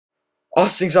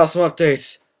Austing's awesome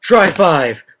updates. Try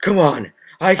 5. Come on.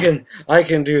 I can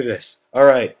do this.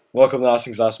 Alright. Welcome to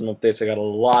Austing's awesome updates. I got a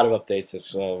lot of updates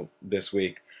this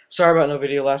week. Sorry about no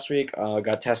video last week. I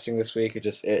got testing this week.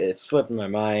 It slipped in my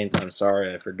mind. I'm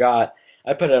sorry. I forgot.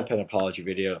 I put up an apology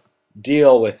video.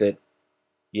 Deal with it.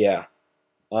 Yeah.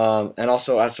 And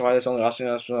also, as to why there's only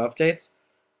Austing awesome updates,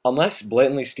 unless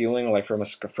blatantly stealing like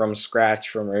from scratch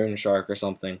from Rune Shark or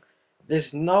something,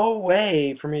 there's no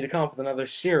way for me to come up with another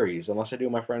series unless I do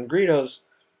my friend Greedo's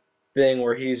thing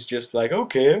where he's just like,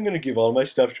 okay, I'm gonna give all my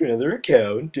stuff to another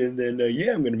account and then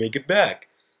yeah, I'm gonna make it back.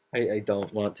 I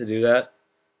don't want to do that.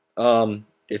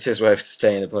 It's his way of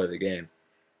staying to play the game.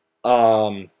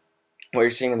 What you're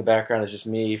seeing in the background is just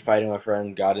me fighting my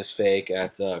friend God is Fake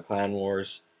at Clan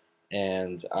Wars,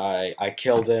 and I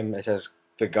killed him. It says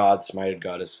the God smited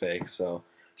God is Fake. So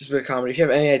just a bit of comedy. If you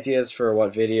have any ideas for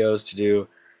what videos to do,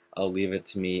 leave it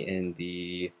to me in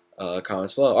the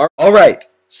comments below. Alright,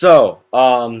 so,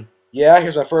 yeah,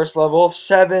 here's my first level.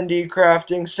 70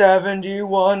 crafting,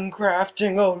 71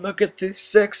 crafting. Oh, look at this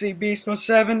sexy beast.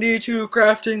 72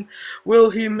 crafting. Will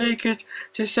he make it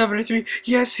to 73?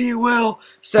 Yes, he will.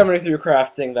 73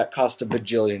 crafting. That cost a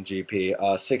bajillion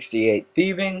GP. 68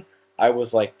 thieving. I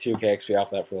was like 2k XP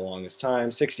off that for the longest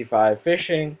time. 65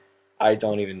 fishing. I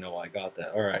don't even know why I got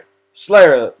that. Alright.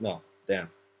 Slayer. No, damn.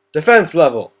 Defense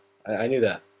level. I knew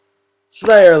that.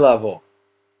 Slayer level.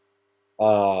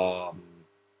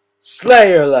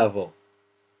 Slayer level.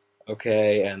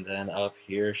 Okay, and then up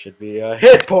here should be a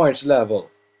hit points level.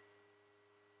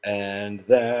 And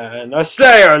then a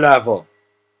Slayer level.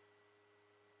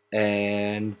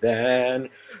 And then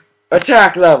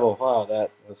attack level. Wow,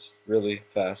 that was really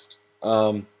fast.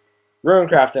 Rune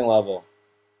crafting level.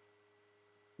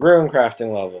 Rune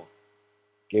crafting level.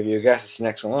 Give you a guess it's the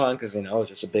next one on, because, you know, it was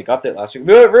just a big update last week.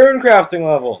 Rune crafting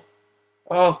level!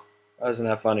 Oh, wasn't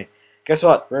that funny. Guess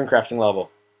what? Rune crafting level.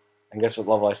 And guess what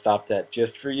level I stopped at?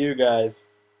 Just for you guys.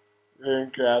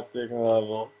 Rune crafting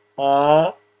level.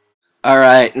 Huh?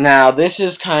 Alright, now this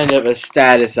is kind of a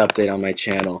status update on my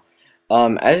channel.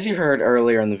 As you heard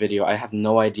earlier in the video, I have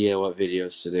no idea what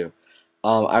videos to do.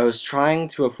 I was trying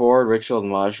to afford Ritual of the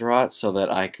Majorat so that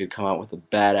I could come out with a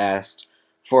badass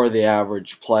for the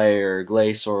average player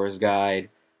Glacier's guide.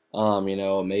 You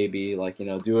know, maybe like, you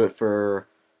know, do it for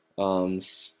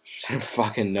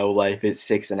fucking no life. It's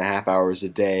 6.5 hours a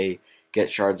day. Get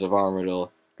shards of armor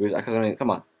to, because I mean, come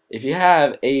on. If you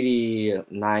have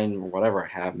 89 or whatever I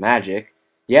have magic,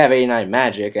 you have 89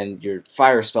 magic, and your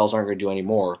fire spells aren't going to do any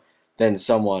more than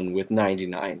someone with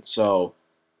 99. So,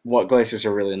 what glaciers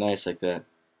are really nice like that,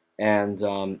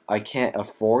 and I can't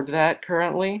afford that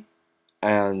currently,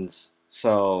 and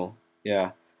so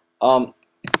yeah.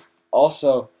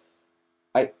 Also,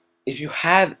 if you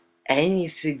have any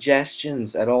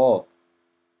suggestions at all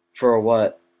for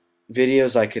what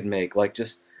videos I could make, like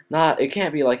just not, it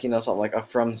can't be like, you know, something like a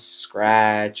from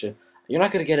scratch. You're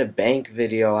not gonna get a bank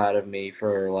video out of me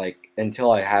for like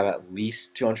until I have at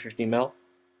least 250 mil.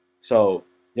 So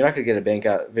you're not gonna get a bank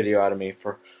video out of me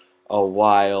for a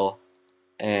while,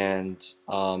 and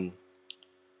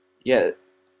yeah,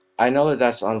 I know that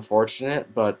that's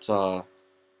unfortunate, but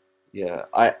yeah,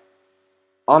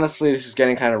 honestly, this is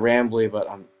getting kind of rambly, but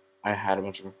I had a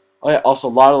bunch of, oh yeah, also a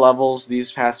lot of levels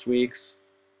these past weeks.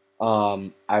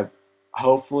 I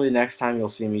hopefully next time you'll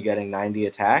see me getting 90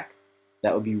 attack.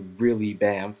 That would be really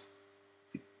bamf.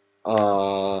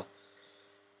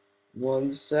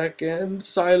 1 second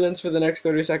silence for the next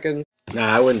 30 seconds.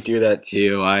 Nah, I wouldn't do that to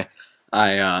you. I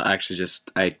actually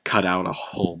just cut out a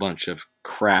whole bunch of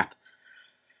crap.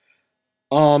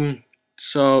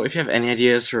 So if you have any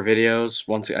ideas for videos,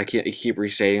 I keep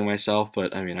restating myself,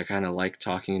 but I mean, I kind of like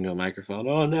talking into a microphone.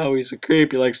 Oh no, he's a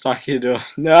creep. He likes talking into a,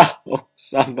 no,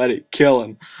 somebody kill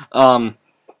him.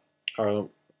 Harlem,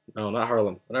 no, not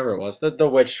Harlem, whatever it was, the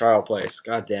witch trial place.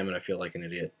 God damn it, I feel like an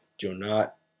idiot. Do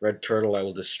not, Red Turtle, I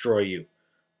will destroy you.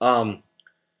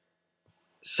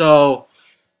 So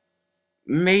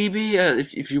maybe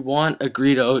if you want a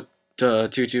Greedo to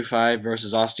 225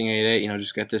 versus Austing 88, you know,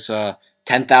 just get this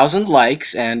 10,000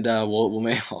 likes, and we'll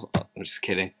make. I'm just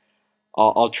kidding.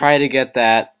 I'll try to get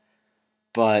that,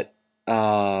 but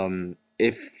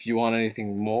if you want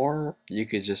anything more, you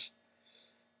could just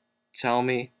tell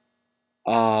me.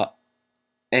 And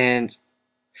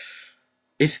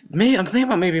I'm thinking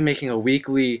about maybe making a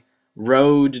weekly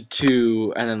road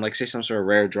to, and then like say some sort of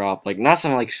rare drop, like not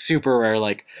something like super rare,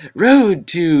 like road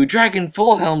to Dragon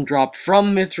Full Helm drop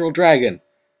from Mithril Dragon.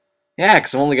 Yeah,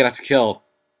 because I'm only gonna have to kill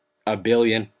a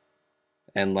billion,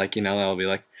 and like, you know, that'll be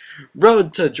like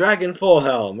road to Dragon Full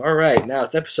Helm. All right, now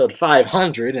it's episode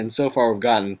 500, and so far we've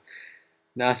gotten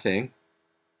nothing.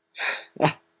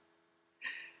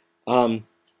 um,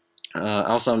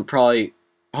 also, hopefully,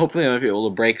 I might be able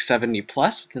to break 70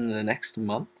 plus within the next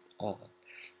month.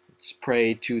 Let's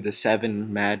pray to the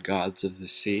 7 mad gods of the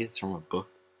sea. It's from a book.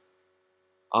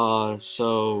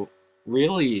 So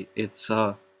really,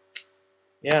 yeah,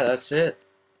 that's it.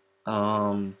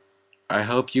 I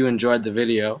hope you enjoyed the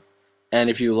video, and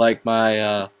if you like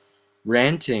my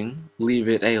ranting, leave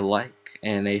it a like,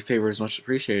 and a favor is much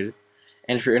appreciated.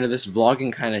 And if you're into this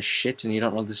vlogging kind of shit and you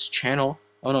don't know this channel,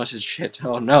 oh no, it's just shit.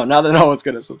 Oh no, now that no one's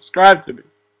gonna subscribe to me.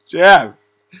 Yeah.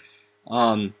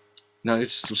 No, you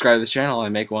just subscribe to this channel. I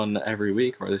make one every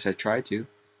week, or at least I try to.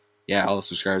 Yeah, all the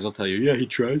subscribers will tell you, yeah, he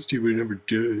tries to, but he never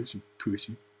does, you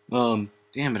pussy. Damn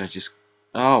it,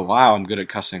 oh wow, I'm good at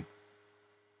cussing.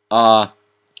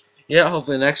 Yeah,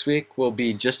 hopefully next week will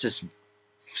be just as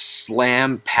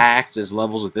slam-packed as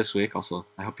levels with this week. Also,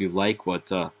 I hope you like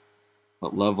what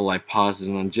level I pauses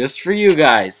on just for you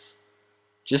guys.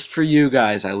 Just for you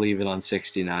guys, I leave it on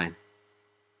 69.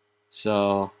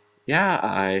 So, yeah,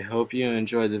 I hope you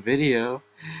enjoyed the video,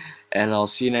 and I'll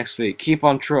see you next week. Keep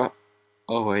on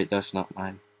oh wait, that's not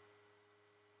mine.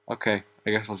 Okay, I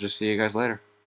guess I'll just see you guys later.